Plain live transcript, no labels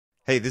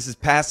Hey, this is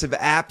Passive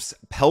Apps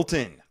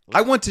Pelton.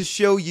 I want to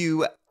show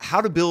you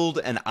how to build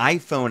an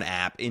iPhone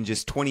app in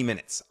just 20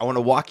 minutes. I want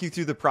to walk you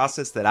through the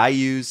process that I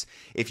use.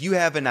 If you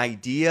have an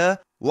idea,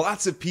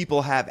 lots of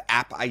people have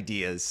app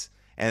ideas,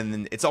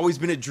 and it's always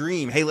been a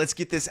dream. Hey, let's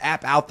get this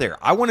app out there.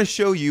 I want to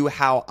show you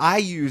how I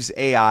use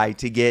AI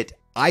to get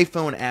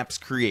iPhone apps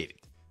created.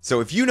 So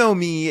if you know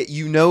me,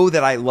 you know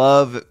that I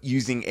love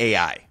using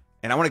AI.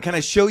 And I want to kind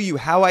of show you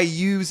how I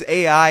use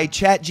AI,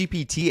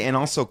 ChatGPT, and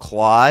also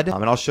Claude.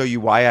 And I'll show you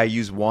why I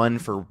use one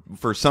for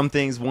some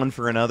things, one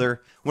for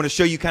another. I want to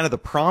show you kind of the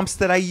prompts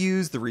that I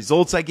use, the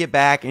results I get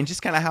back, and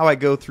just kind of how I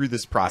go through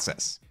this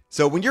process.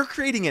 So when you're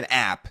creating an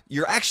app,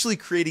 you're actually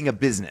creating a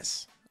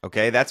business.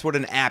 Okay, that's what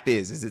an app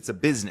is it's a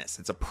business,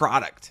 it's a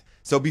product.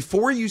 So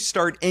before you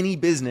start any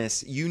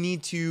business, you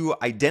need to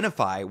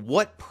identify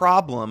what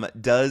problem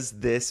does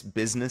this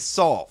business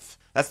solve.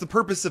 That's the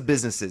purpose of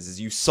businesses, is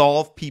you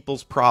solve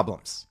people's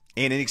problems.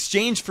 And in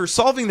exchange for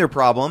solving their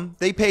problem,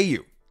 they pay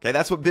you. Okay,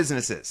 that's what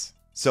business is.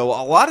 So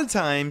a lot of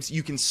times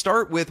you can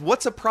start with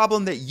what's a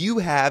problem that you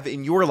have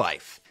in your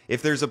life.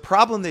 If there's a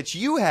problem that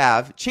you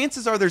have,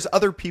 chances are there's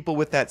other people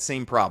with that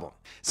same problem.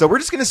 So we're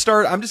just going to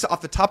start, I'm just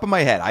off the top of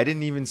my head. I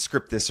didn't even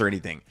script this or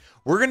anything.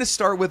 We're going to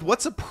start with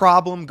what's a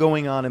problem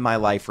going on in my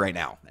life right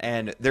now.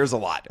 And there's a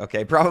lot,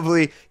 okay?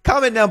 Probably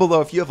comment down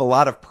below if you have a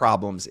lot of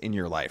problems in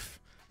your life.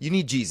 You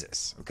need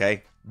Jesus,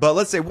 okay? But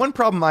let's say one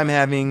problem I'm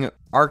having,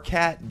 our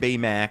cat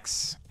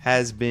Baymax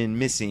has been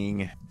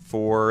missing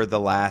for the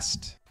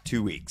last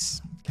 2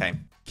 weeks, okay?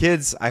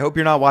 Kids, I hope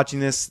you're not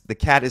watching this. The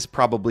cat is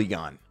probably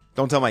gone.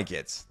 Don't tell my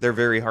kids. They're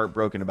very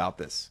heartbroken about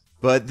this.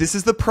 But this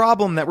is the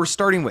problem that we're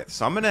starting with.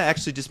 So I'm going to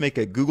actually just make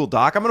a Google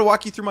Doc. I'm going to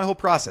walk you through my whole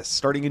process,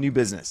 starting a new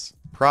business.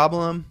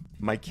 Problem,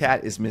 my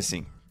cat is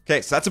missing.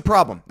 Okay, so that's a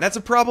problem. That's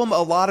a problem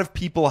a lot of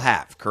people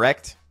have,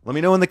 correct? Let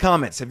me know in the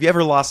comments. Have you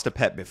ever lost a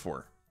pet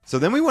before? So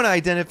then we want to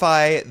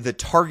identify the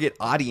target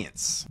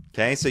audience.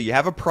 Okay, so you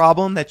have a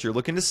problem that you're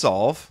looking to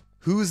solve.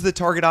 Who's the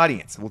target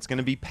audience? Well, it's going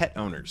to be pet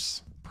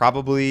owners.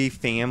 Probably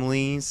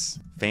families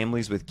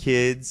with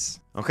kids.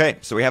 Okay,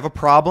 so we have a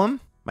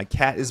problem. My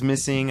cat is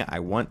missing. I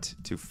want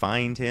to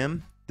find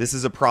him. This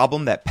is a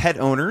problem that pet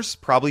owners,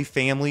 probably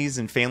families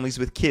and families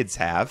with kids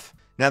have.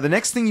 Now, the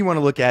next thing you want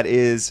to look at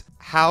is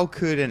how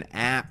could an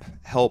app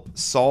help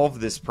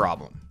solve this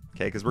problem?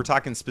 Okay, because we're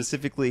talking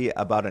specifically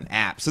about an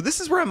app. So this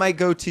is where I might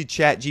go to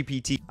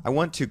ChatGPT. I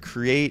want to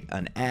create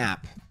an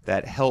app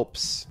that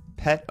helps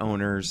pet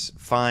owners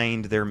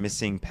find their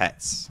missing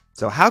pets.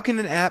 So how can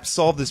an app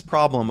solve this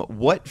problem?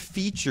 What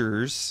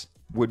features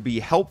would be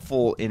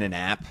helpful in an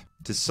app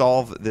to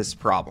solve this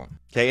problem?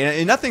 Okay,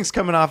 and nothing's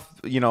coming off,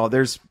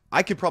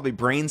 I could probably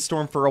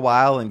brainstorm for a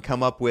while and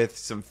come up with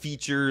some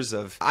features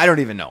of, I don't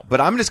even know, but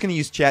I'm just going to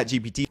use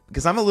ChatGPT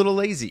because I'm a little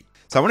lazy.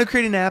 So I want to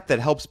create an app that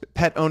helps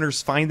pet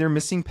owners find their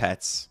missing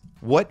pets.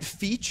 What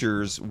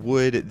features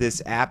would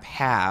this app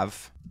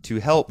have to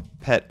help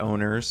pet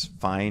owners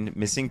find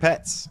missing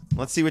pets?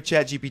 Let's see what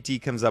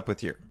ChatGPT comes up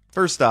with here.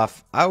 First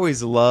off, I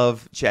always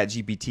love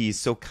ChatGPT. It's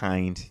so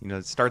kind.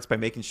 It starts by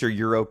making sure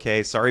you're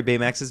okay. Sorry,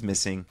 Baymax is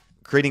missing.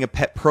 Creating a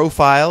pet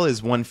profile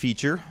is one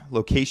feature.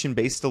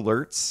 Location-based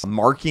alerts.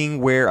 Marking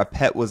where a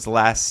pet was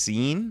last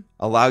seen.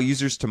 Allow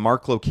users to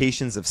mark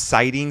locations of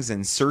sightings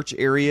and search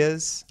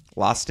areas.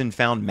 Lost and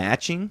found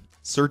matching.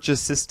 Search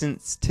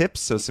assistance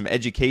tips, so some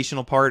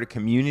educational part, a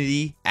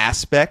community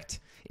aspect.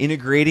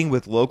 Integrating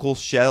with local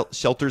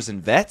shelters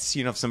and vets.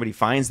 If somebody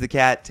finds the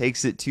cat,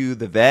 takes it to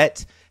the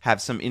vet,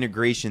 have some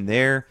integration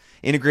there.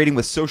 Integrating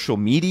with social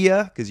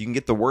media, because you can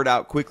get the word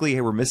out quickly.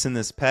 Hey, we're missing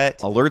this pet.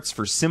 Alerts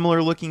for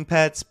similar looking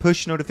pets.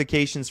 Push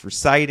notifications for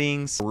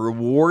sightings.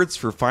 Rewards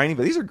for finding.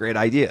 But these are great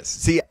ideas.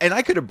 See, and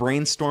I could have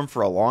brainstormed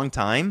for a long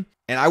time,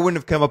 and I wouldn't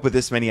have come up with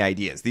this many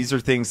ideas. These are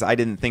things I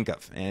didn't think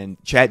of. And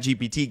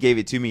ChatGPT gave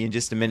it to me in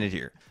just a minute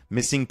here.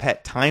 Missing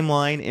pet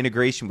timeline,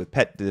 integration with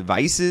pet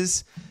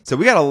devices. So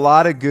we got a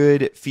lot of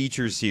good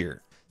features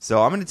here.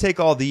 So I'm going to take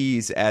all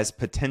these as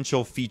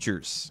potential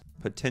features.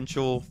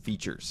 Potential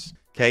features.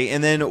 Okay,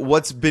 and then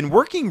what's been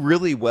working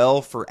really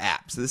well for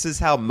apps, this is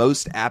how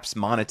most apps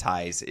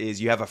monetize, is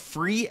you have a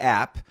free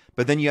app,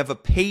 but then you have a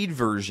paid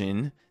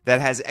version that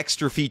has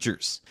extra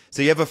features.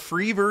 So you have a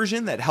free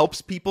version that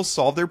helps people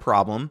solve their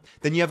problem.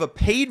 Then you have a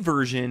paid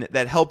version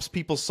that helps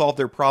people solve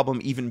their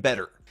problem even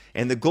better.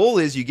 And the goal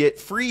is you get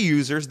free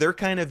users, they're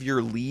kind of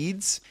your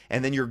leads,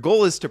 and then your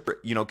goal is to,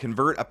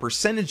 convert a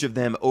percentage of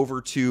them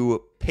over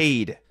to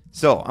paid.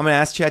 So I'm going to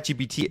ask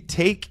ChatGPT,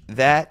 take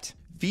that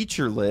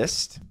feature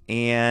list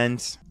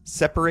and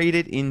separate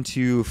it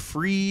into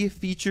free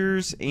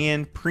features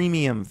and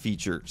premium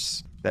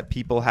features that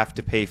people have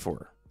to pay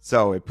for.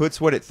 So it puts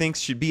what it thinks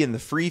should be in the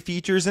free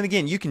features. And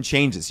again, you can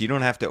change this. You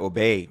don't have to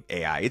obey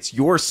AI. It's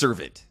your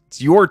servant.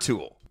 It's your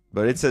tool.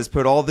 But it says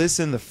put all this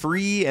in the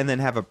free and then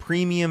have a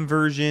premium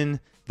version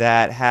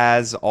that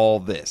has all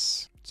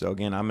this. So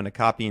again, I'm going to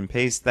copy and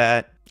paste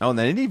that. Oh, and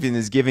then it even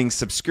is giving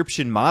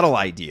subscription model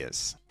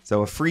ideas.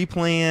 So a free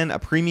plan, a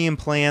premium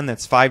plan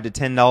that's $5 to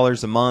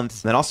 $10 a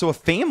month, and then also a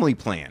family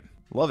plan.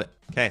 Love it.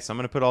 Okay, so I'm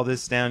going to put all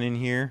this down in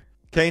here.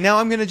 Okay, now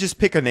I'm going to just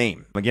pick a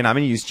name. Again, I'm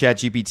going to use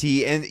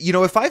ChatGPT. And, you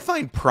know, if I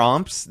find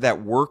prompts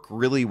that work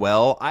really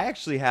well, I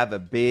actually have a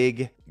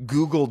big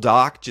Google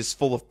Doc just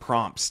full of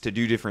prompts to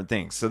do different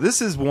things. So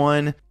this is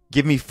one.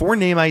 Give me 4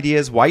 name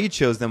ideas, why you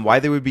chose them,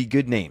 why they would be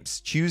good names.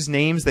 Choose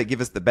names that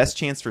give us the best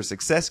chance for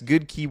success,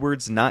 good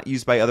keywords not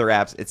used by other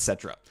apps,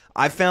 etc.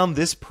 I found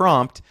this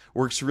prompt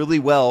works really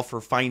well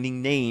for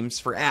finding names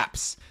for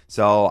apps.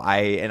 So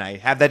I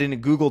have that in a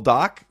Google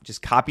Doc.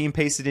 Just copy and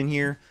paste it in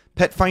here.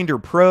 Pet Finder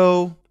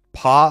Pro.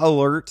 Paw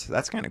Alert.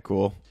 That's kind of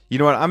cool. You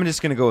know what? I'm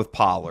just going to go with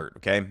Paw Alert,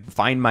 okay?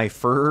 Find My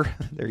Fur.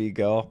 There you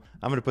go.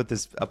 I'm going to put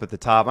this up at the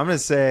top. I'm going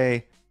to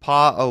say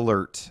Paw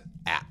Alert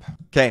app.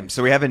 Okay,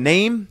 so we have a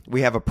name,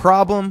 we have a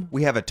problem,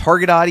 we have a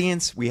target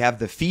audience, we have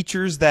the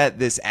features that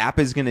this app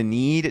is going to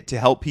need to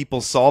help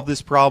people solve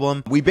this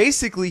problem. We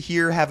basically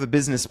here have a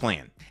business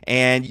plan.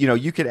 And, you know,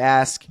 you could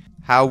ask,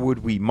 how would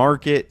we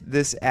market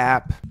this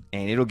app?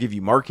 And it'll give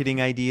you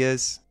marketing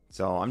ideas.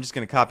 So I'm just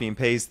going to copy and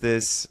paste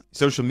this.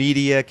 Social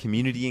media,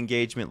 community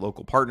engagement,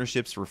 local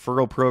partnerships,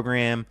 referral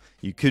program.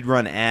 You could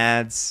run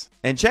ads.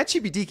 And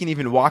ChatGPT can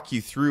even walk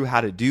you through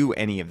how to do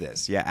any of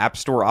this. Yeah, App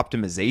Store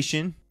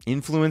optimization,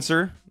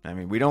 influencer. I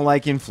mean, we don't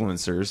like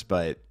influencers,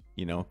 but,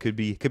 you know, could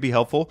be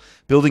helpful.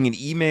 Building an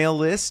email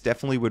list,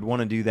 definitely would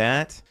want to do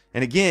that.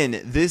 And again,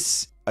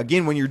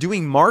 when you're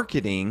doing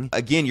marketing,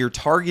 again, you're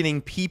targeting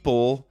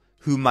people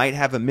who might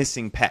have a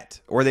missing pet,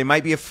 or they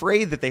might be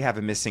afraid that they have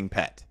a missing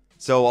pet.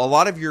 So a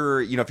lot of your,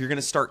 you know, if you're going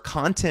to start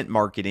content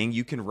marketing,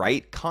 you can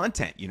write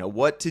content, you know,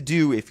 what to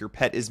do if your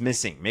pet is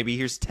missing. Maybe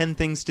here's 10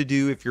 things to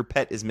do if your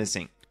pet is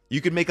missing. You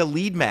could make a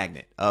lead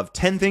magnet of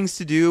 10 things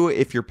to do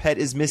if your pet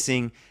is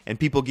missing, and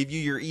people give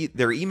you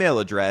their email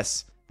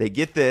address, they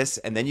get this,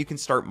 and then you can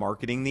start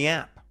marketing the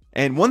app.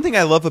 And one thing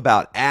I love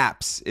about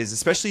apps is,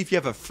 especially if you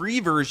have a free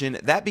version,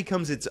 that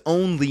becomes its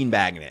own lead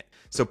magnet.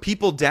 So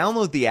people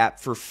download the app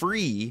for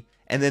free,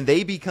 and then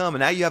they become,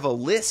 and now you have a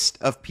list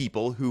of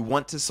people who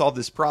want to solve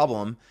this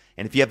problem.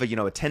 And if you have a, you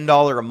know, a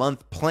 $10 a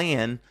month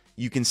plan,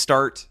 you can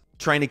start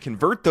trying to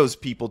convert those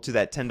people to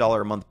that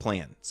 $10 a month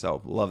plan.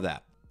 So love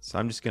that. So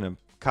I'm just going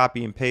to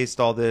copy and paste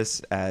all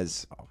this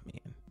as, oh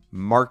man,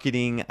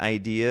 marketing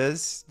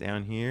ideas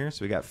down here.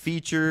 So we got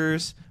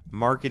features,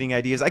 marketing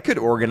ideas. I could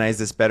organize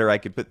this better. I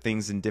could put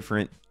things in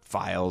different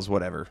files,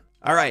 whatever.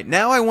 All right,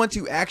 now I want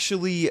to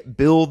actually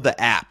build the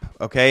app,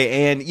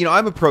 okay? And, you know,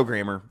 I'm a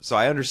programmer, so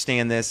I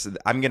understand this.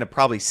 I'm going to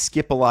probably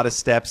skip a lot of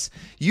steps.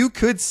 You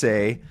could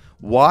say,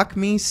 walk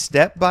me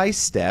step by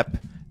step.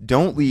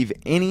 Don't leave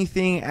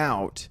anything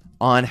out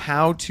on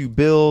how to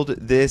build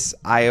this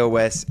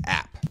iOS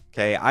app,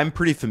 okay? I'm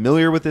pretty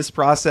familiar with this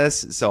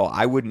process, so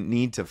I wouldn't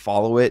need to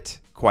follow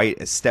it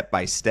quite a step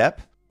by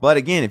step. But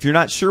again, if you're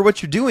not sure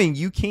what you're doing,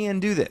 you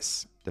can do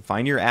this.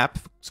 Define your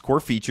app's core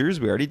features.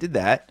 We already did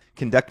that.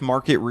 Conduct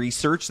market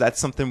research.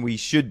 That's something we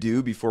should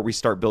do before we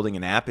start building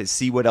an app, is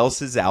see what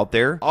else is out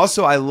there.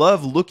 Also, I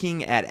love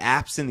looking at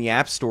apps in the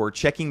App Store,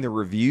 checking the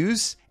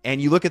reviews,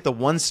 and you look at the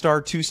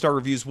 1-star, 2-star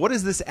reviews. What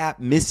is this app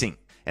missing?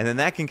 And then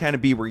that can kind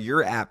of be where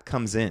your app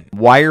comes in.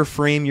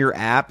 Wireframe your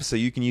app, so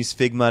you can use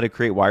Figma to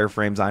create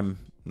wireframes. I'm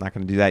not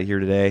going to do that here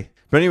today.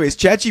 But anyways,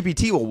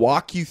 ChatGPT will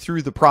walk you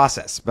through the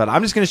process, but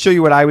I'm just going to show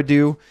you what I would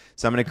do.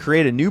 So I'm going to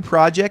create a new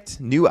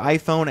project, new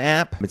iPhone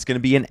app. It's going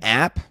to be an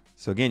app.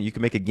 So again, you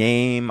can make a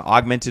game,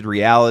 augmented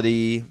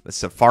reality, a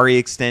Safari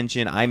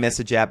extension,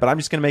 iMessage app, but I'm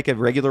just going to make a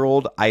regular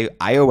old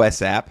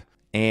iOS app,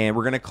 and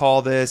we're going to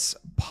call this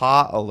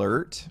Paw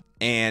Alert,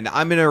 and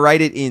I'm going to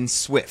write it in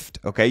Swift,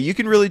 okay? You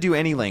can really do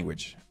any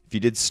language. If you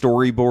did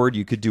Storyboard,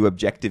 you could do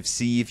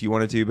Objective-C if you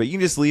wanted to, but you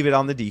can just leave it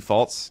on the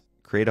defaults.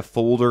 Create a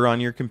folder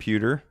on your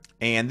computer.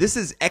 And this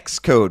is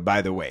Xcode,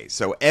 by the way.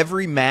 So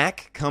every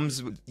Mac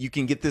comes, you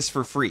can get this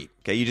for free.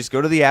 Okay, you just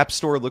go to the App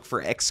Store, look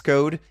for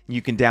Xcode, and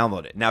you can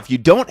download it. Now, if you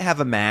don't have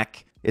a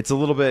Mac, it's a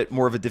little bit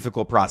more of a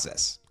difficult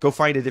process. Go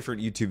find a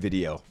different YouTube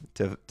video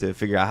to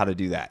figure out how to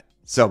do that.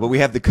 So, but we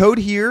have the code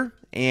here,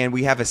 and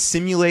we have a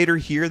simulator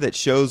here that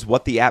shows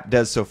what the app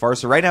does so far.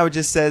 So right now it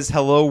just says,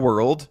 hello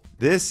world.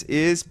 This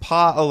is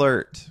Paw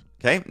Alert.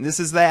 Okay, and this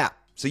is the app.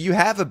 So you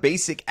have a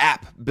basic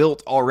app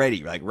built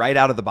already, like right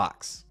out of the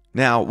box.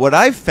 Now, what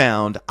I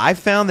found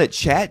that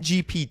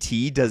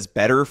ChatGPT does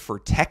better for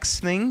text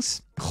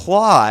things.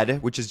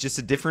 Claude, which is just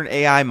a different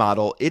AI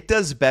model, it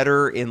does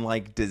better in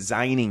like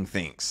designing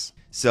things.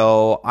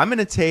 So I'm going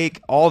to take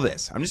all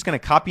this. I'm just going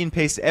to copy and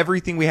paste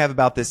everything we have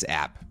about this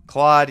app.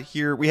 Claude,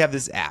 here we have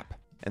this app.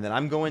 And then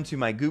I'm going to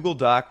my Google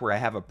Doc where I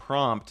have a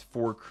prompt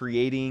for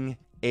creating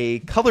a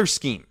color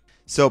scheme.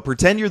 So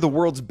pretend you're the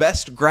world's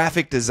best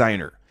graphic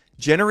designer.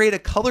 Generate a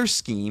color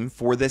scheme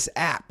for this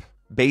app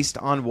based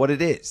on what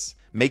it is.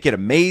 Make it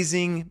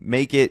amazing,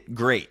 make it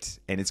great.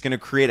 And it's going to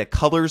create a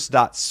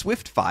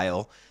colors.swift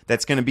file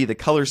that's going to be the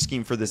color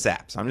scheme for this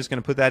app. So I'm just going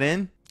to put that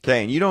in.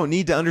 Okay, and you don't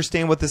need to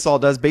understand what this all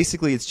does.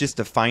 Basically, it's just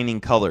defining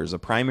colors. A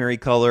primary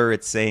color,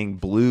 it's saying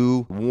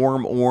blue,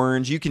 warm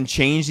orange. You can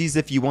change these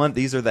if you want.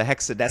 These are the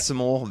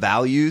hexadecimal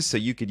values. So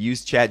you could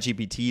use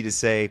ChatGPT to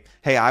say,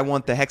 hey, I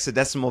want the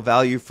hexadecimal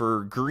value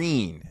for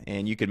green.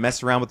 And you could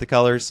mess around with the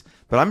colors.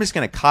 But I'm just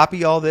going to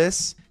copy all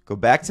this, go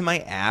back to my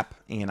app,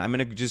 and I'm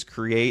going to just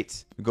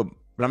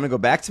but I'm going to go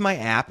back to my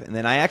app, and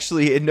then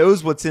it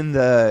knows what's in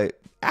the,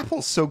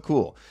 Apple's so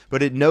cool,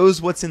 but it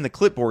knows what's in the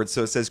clipboard.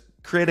 So it says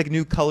create a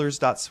new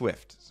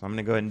colors.swift. So I'm going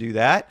to go ahead and do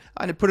that.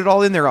 I'm going to put it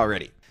all in there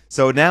already.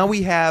 So now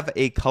we have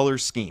a color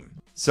scheme.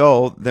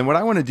 So then what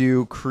I want to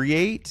do,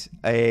 create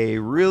a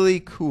really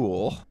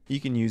cool,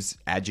 you can use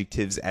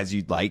adjectives as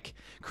you'd like,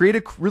 create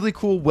a really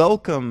cool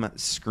welcome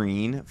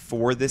screen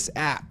for this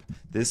app.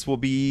 This will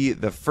be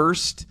the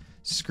first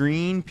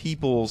screen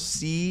people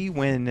see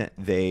when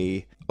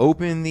they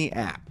open the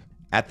app.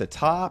 At the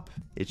top,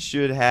 it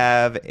should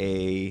have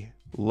a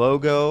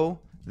logo,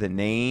 the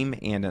name,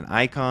 and an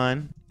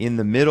icon. In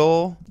the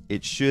middle,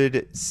 it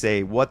should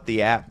say what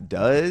the app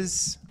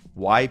does,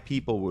 why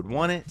people would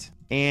want it.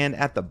 And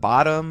at the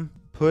bottom,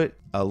 put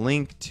a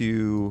link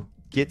to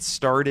get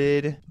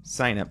started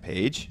sign up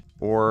page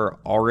or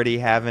already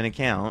have an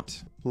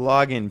account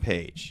login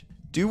page.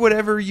 Do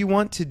whatever you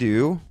want to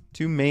do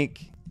to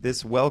make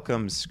this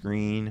welcome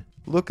screen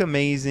look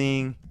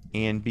amazing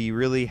and be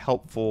really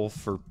helpful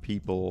for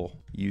people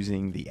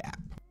using the app.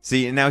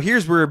 See, now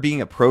here's where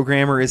being a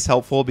programmer is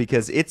helpful,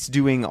 because it's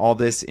doing all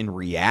this in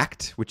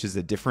React, which is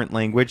a different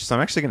language. So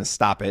I'm actually going to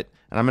stop it,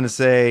 and I'm going to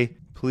say,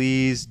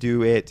 please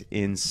do it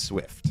in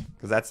Swift,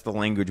 because that's the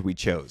language we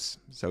chose.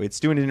 So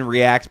it's doing it in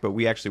React, but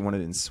we actually want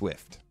it in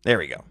Swift. There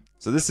we go.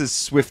 So this is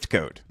Swift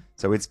code.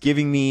 So it's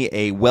giving me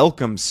a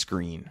welcome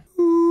screen.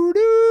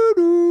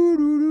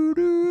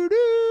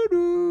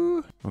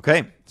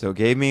 Okay, so it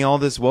gave me all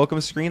this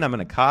welcome screen. I'm going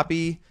to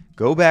copy,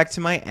 go back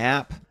to my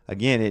app.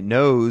 Again, it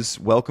knows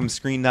welcome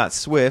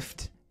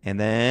screen.swift. And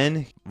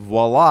then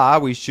voila,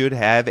 we should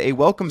have a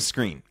welcome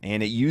screen.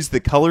 And it used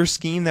the color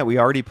scheme that we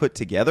already put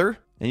together.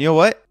 And you know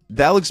what?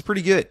 That looks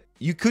pretty good.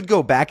 You could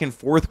go back and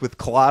forth with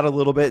Claude a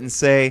little bit and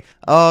say,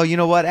 oh, you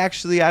know what?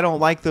 Actually, I don't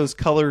like those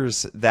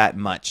colors that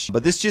much.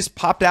 But this just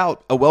popped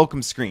out a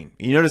welcome screen.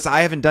 You notice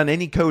I haven't done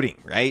any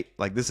coding, right?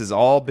 Like this has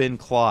all been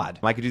Claude.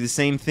 I could do the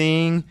same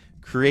thing,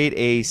 create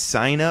a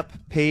sign up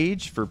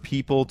page for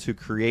people to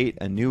create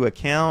a new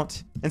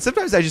account. And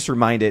sometimes I just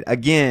remind it,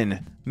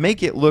 again,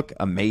 make it look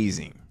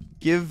amazing.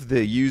 Give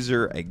the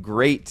user a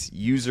great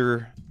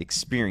user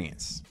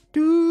experience.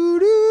 Do,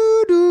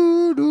 do,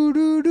 do, do,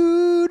 do,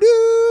 do,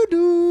 do,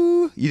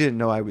 do. You didn't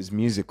know I was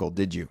musical,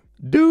 did you?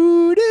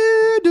 Do,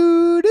 do,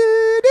 do,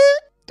 do, do,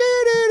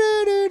 do,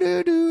 do, do,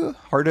 do, do.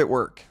 Hard at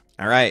work.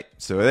 All right,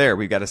 so there,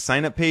 we've got a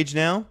sign up page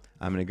now.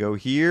 I'm going to go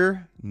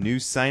here, new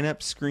sign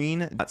up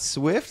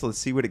screen.swift. Let's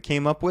see what it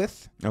came up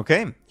with.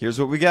 Okay, here's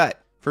what we got.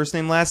 First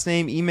name, last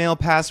name, email,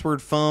 password,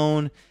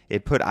 phone.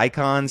 It put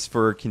icons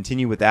for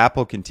continue with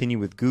Apple, continue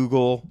with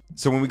Google.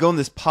 So when we go in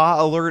this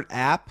Paw Alert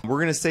app, we're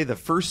going to say the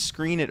first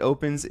screen it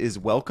opens is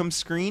welcome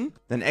screen.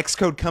 Then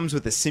Xcode comes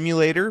with a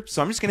simulator.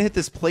 So I'm just going to hit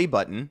this play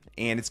button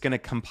and it's going to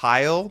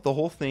compile the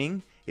whole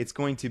thing. It's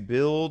going to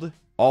build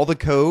all the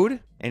code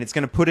and it's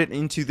going to put it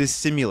into this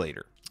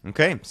simulator.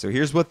 Okay, so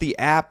here's what the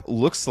app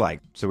looks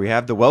like. So we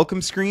have the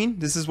welcome screen.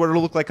 This is what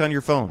it'll look like on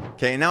your phone.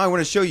 Okay, now I want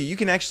to show you, you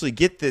can actually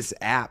get this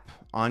app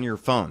on your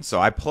phone. So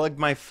I plugged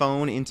my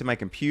phone into my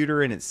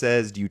computer and it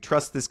says, do you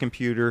trust this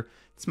computer?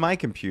 It's my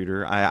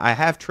computer. I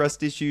have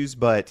trust issues,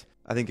 but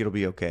I think it'll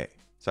be okay.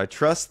 So I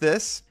trust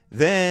this.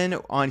 Then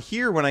on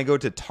here, when I go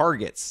to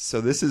targets, so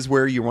this is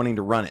where you're wanting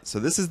to run it. So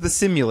this is the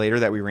simulator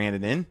that we ran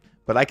it in,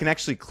 but I can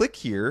actually click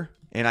here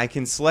and I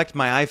can select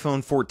my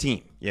iPhone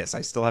 14. Yes,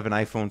 I still have an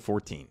iPhone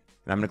 14.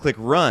 And I'm going to click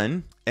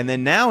run. And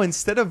then now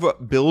instead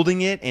of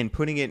building it and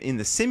putting it in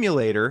the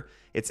simulator,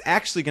 it's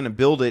actually going to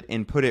build it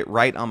and put it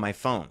right on my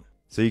phone.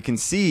 So you can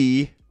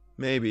see,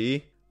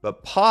 maybe,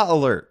 but Paw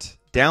Alert,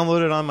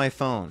 downloaded on my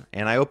phone.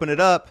 And I open it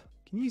up.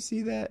 Can you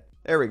see that?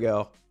 There we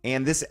go.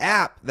 And this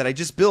app that I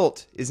just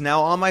built is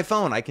now on my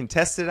phone. I can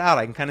test it out.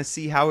 I can kind of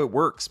see how it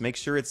works, make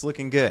sure it's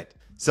looking good.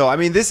 So, I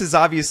mean, this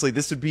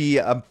would be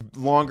a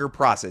longer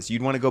process.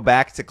 You'd want to go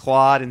back to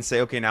Claude and say,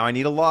 okay, now I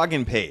need a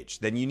login page.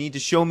 Then you need to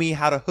show me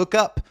how to hook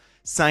up,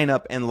 sign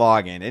up, and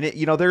log in. And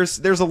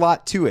there's a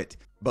lot to it.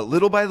 But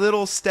little by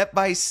little, step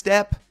by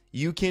step,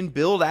 you can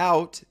build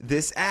out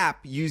this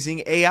app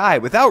using AI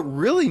without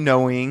really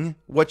knowing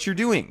what you're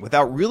doing,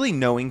 without really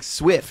knowing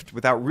Swift,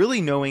 without really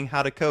knowing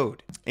how to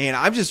code. And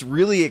I'm just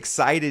really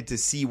excited to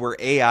see where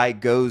AI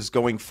goes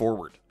going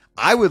forward.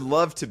 I would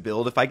love to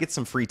build, if I get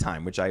some free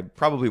time, which I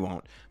probably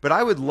won't, but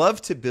I would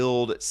love to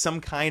build some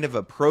kind of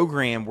a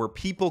program where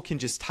people can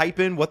just type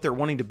in what they're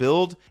wanting to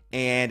build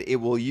and it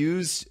will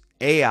use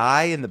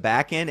AI in the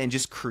back end and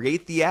just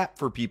create the app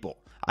for people.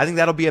 I think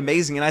that'll be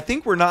amazing. And I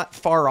think we're not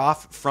far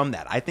off from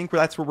that. I think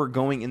that's where we're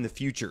going in the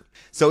future.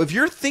 So if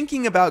you're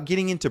thinking about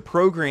getting into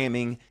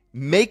programming,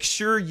 make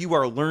sure you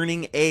are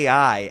learning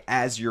AI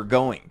as you're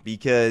going,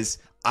 because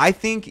I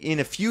think in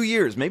a few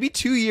years, maybe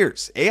 2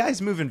 years, AI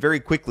is moving very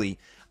quickly.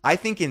 I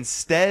think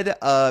instead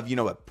of,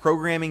 a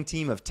programming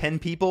team of 10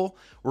 people,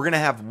 we're going to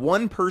have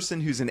one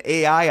person who's an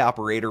AI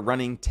operator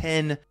running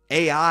 10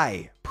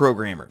 AI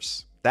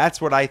programmers. That's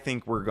what I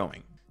think we're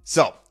going.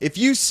 So if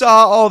you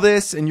saw all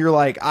this and you're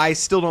like, I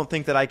still don't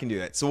think that I can do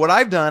that. So what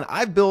I've done,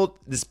 I've built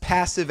this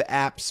passive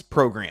apps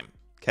program.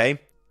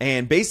 Okay.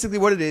 And basically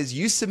what it is,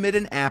 you submit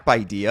an app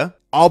idea,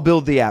 I'll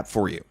build the app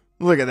for you.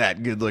 Look at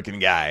that good looking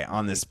guy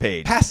on this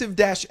page.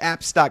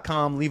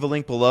 Passive-apps.com, leave a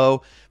link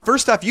below.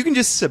 First off, you can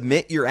just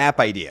submit your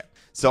app idea.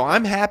 So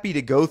I'm happy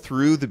to go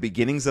through the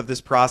beginnings of this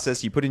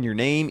process. You put in your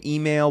name,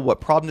 email, what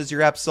problem does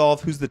your app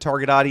solve, who's the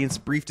target audience,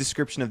 brief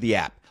description of the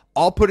app.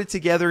 I'll put it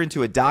together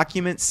into a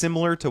document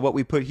similar to what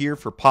we put here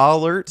for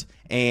PawAlert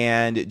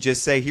and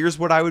just say, here's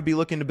what I would be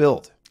looking to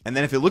build. And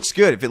then if it looks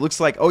good, if it looks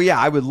like, oh yeah,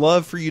 I would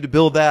love for you to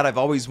build that, I've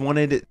always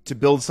wanted to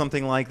build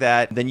something like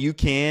that, then you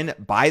can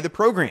buy the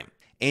program.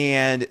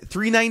 And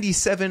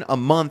 $397 a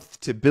month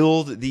to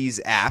build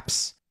these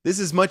apps. This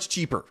is much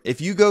cheaper.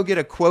 If you go get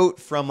a quote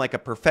from like a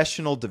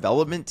professional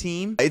development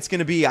team, it's going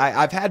to be,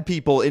 I've had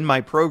people in my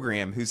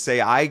program who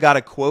say, I got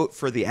a quote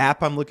for the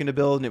app I'm looking to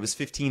build and it was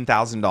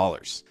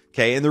 $15,000.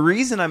 Okay. And the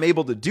reason I'm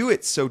able to do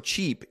it so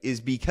cheap is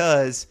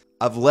because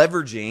of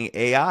leveraging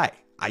AI.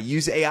 I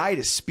use AI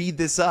to speed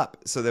this up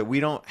so that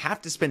we don't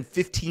have to spend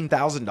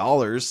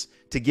 $15,000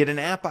 to get an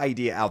app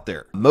idea out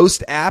there.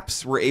 Most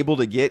apps were able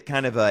to get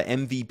kind of a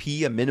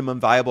MVP, a minimum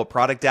viable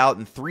product, out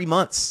in 3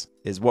 months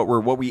is what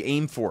we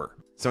aim for.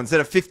 So instead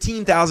of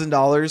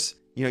 $15,000,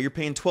 you're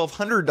paying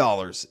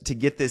 $1,200 to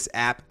get this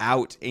app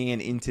out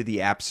and into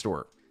the App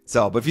Store.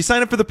 So, but if you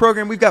sign up for the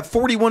program, we've got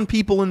 41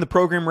 people in the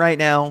program right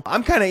now.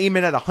 I'm kind of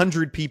aiming at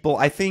 100 people.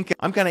 I think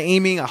I'm kind of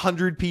aiming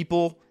 100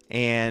 people,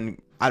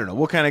 and I don't know,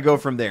 we'll kind of go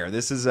from there.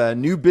 This is a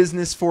new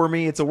business for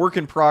me. It's a work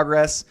in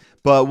progress,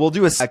 but we'll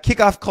do a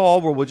kickoff call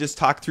where we'll just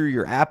talk through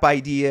your app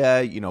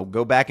idea,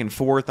 go back and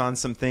forth on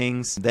some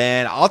things.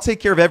 Then I'll take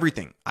care of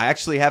everything. I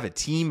actually have a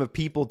team of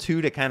people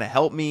too to kind of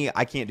help me.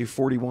 I can't do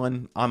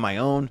 41 on my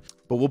own,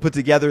 but we'll put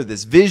together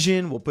this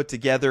vision. We'll put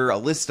together a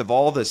list of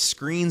all the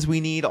screens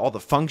we need, all the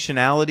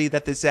functionality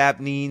that this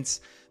app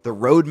needs, the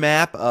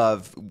roadmap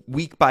of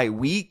week by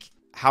week,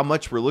 how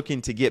much we're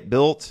looking to get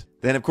built.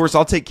 Then, of course,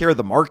 I'll take care of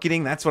the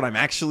marketing. That's what I'm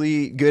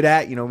actually good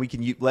at. We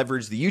can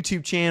leverage the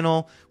YouTube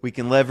channel. We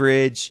can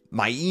leverage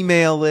my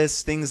email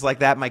list, things like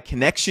that, my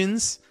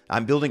connections.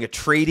 I'm building a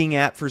trading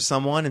app for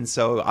someone. And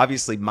so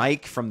obviously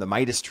Mike from the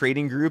Midas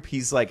Trading Group,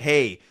 he's like,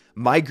 hey,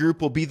 my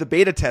group will be the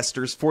beta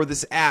testers for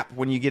this app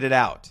when you get it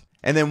out.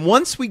 And then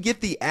once we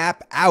get the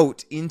app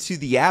out into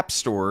the App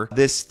Store,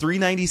 this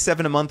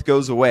 $397 a month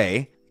goes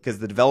away because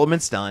the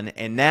development's done.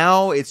 And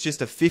now it's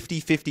just a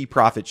 50-50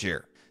 profit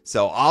share.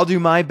 So I'll do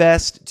my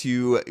best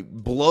to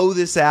blow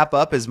this app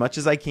up as much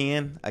as I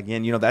can.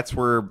 Again, that's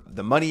where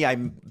the money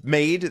I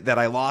made that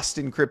I lost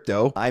in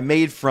crypto, I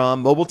made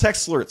from Mobile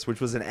Text Alerts, which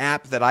was an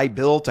app that I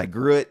built. I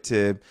grew it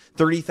to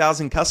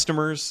 30,000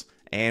 customers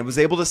and was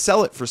able to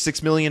sell it for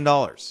 $6 million.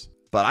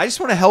 But I just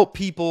want to help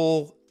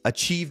people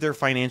achieve their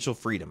financial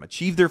freedom,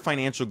 achieve their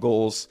financial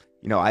goals.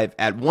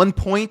 At one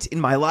point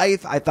in my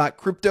life, I thought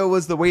crypto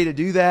was the way to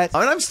do that.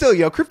 And I'm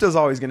still, crypto's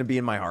always going to be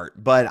in my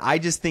heart. But I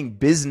just think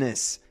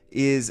business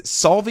is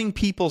solving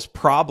people's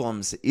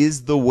problems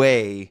is the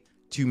way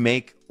to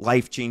make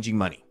life-changing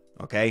money,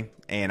 okay?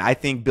 And I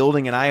think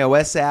building an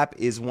iOS app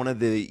is one of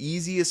the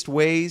easiest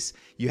ways.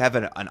 You have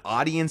an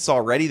audience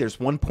already. There's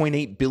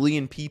 1.8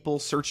 billion people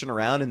searching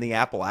around in the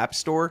Apple App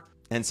Store.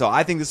 And so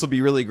I think this will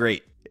be really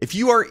great. If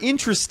you are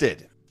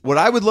interested, what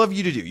I would love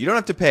you to do, you don't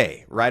have to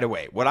pay right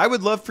away. What I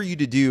would love for you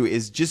to do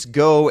is just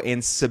go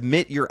and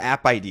submit your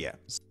app idea.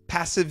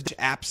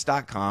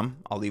 Passive-apps.com.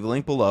 I'll leave a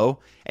link below.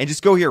 And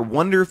just go here.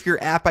 Wonder if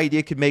your app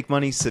idea could make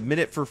money. Submit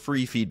it for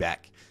free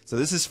feedback. So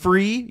this is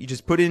free. You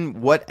just put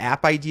in what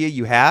app idea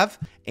you have,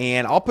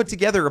 and I'll put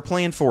together a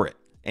plan for it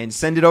and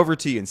send it over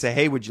to you and say,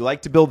 hey, would you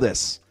like to build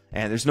this?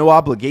 And there's no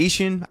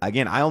obligation.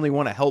 Again, I only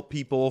want to help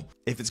people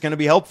if it's going to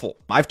be helpful.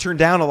 I've turned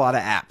down a lot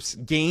of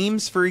apps.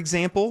 Games, for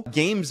example.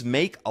 Games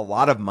make a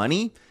lot of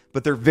money,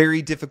 but they're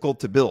very difficult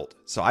to build.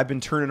 So I've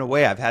been turning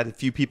away. I've had a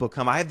few people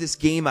come, I have this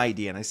game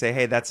idea. And I say,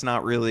 hey, that's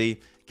not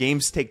really,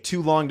 games take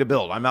too long to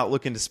build. I'm not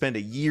looking to spend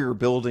a year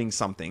building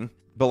something.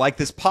 But like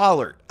this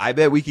PawAlert, I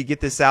bet we could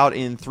get this out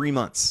in 3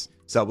 months.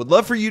 So I would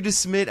love for you to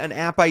submit an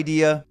app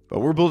idea, but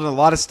we're building a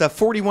lot of stuff.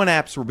 41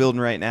 apps we're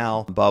building right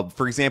now. But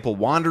for example,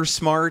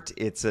 WanderSmart,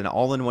 it's an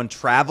all-in-one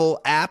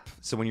travel app.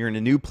 So when you're in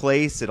a new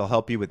place, it'll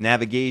help you with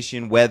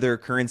navigation, weather,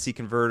 currency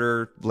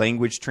converter,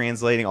 language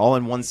translating, all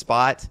in one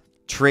spot.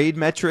 Trade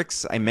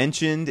Metrics, I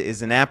mentioned,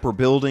 is an app we're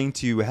building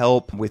to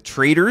help with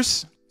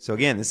traders. So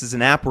again, this is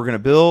an app we're going to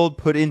build,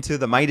 put into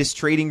the Midas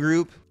Trading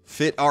Group.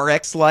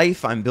 FitRx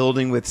Life, I'm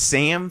building with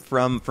Sam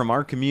from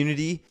our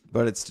community,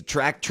 but it's to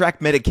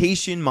track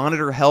medication,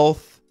 monitor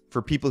health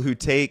for people who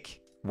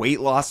take weight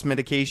loss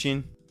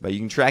medication. But you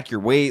can track your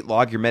weight,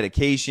 log your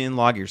medication,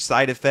 log your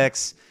side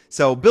effects.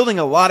 So building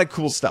a lot of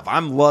cool stuff.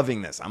 I'm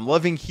loving this. I'm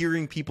loving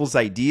hearing people's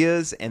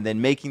ideas and then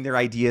making their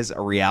ideas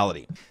a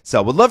reality.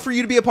 So would love for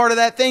you to be a part of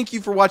that. Thank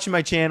you for watching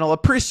my channel.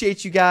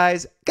 Appreciate you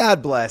guys.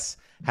 God bless.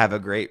 Have a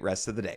great rest of the day.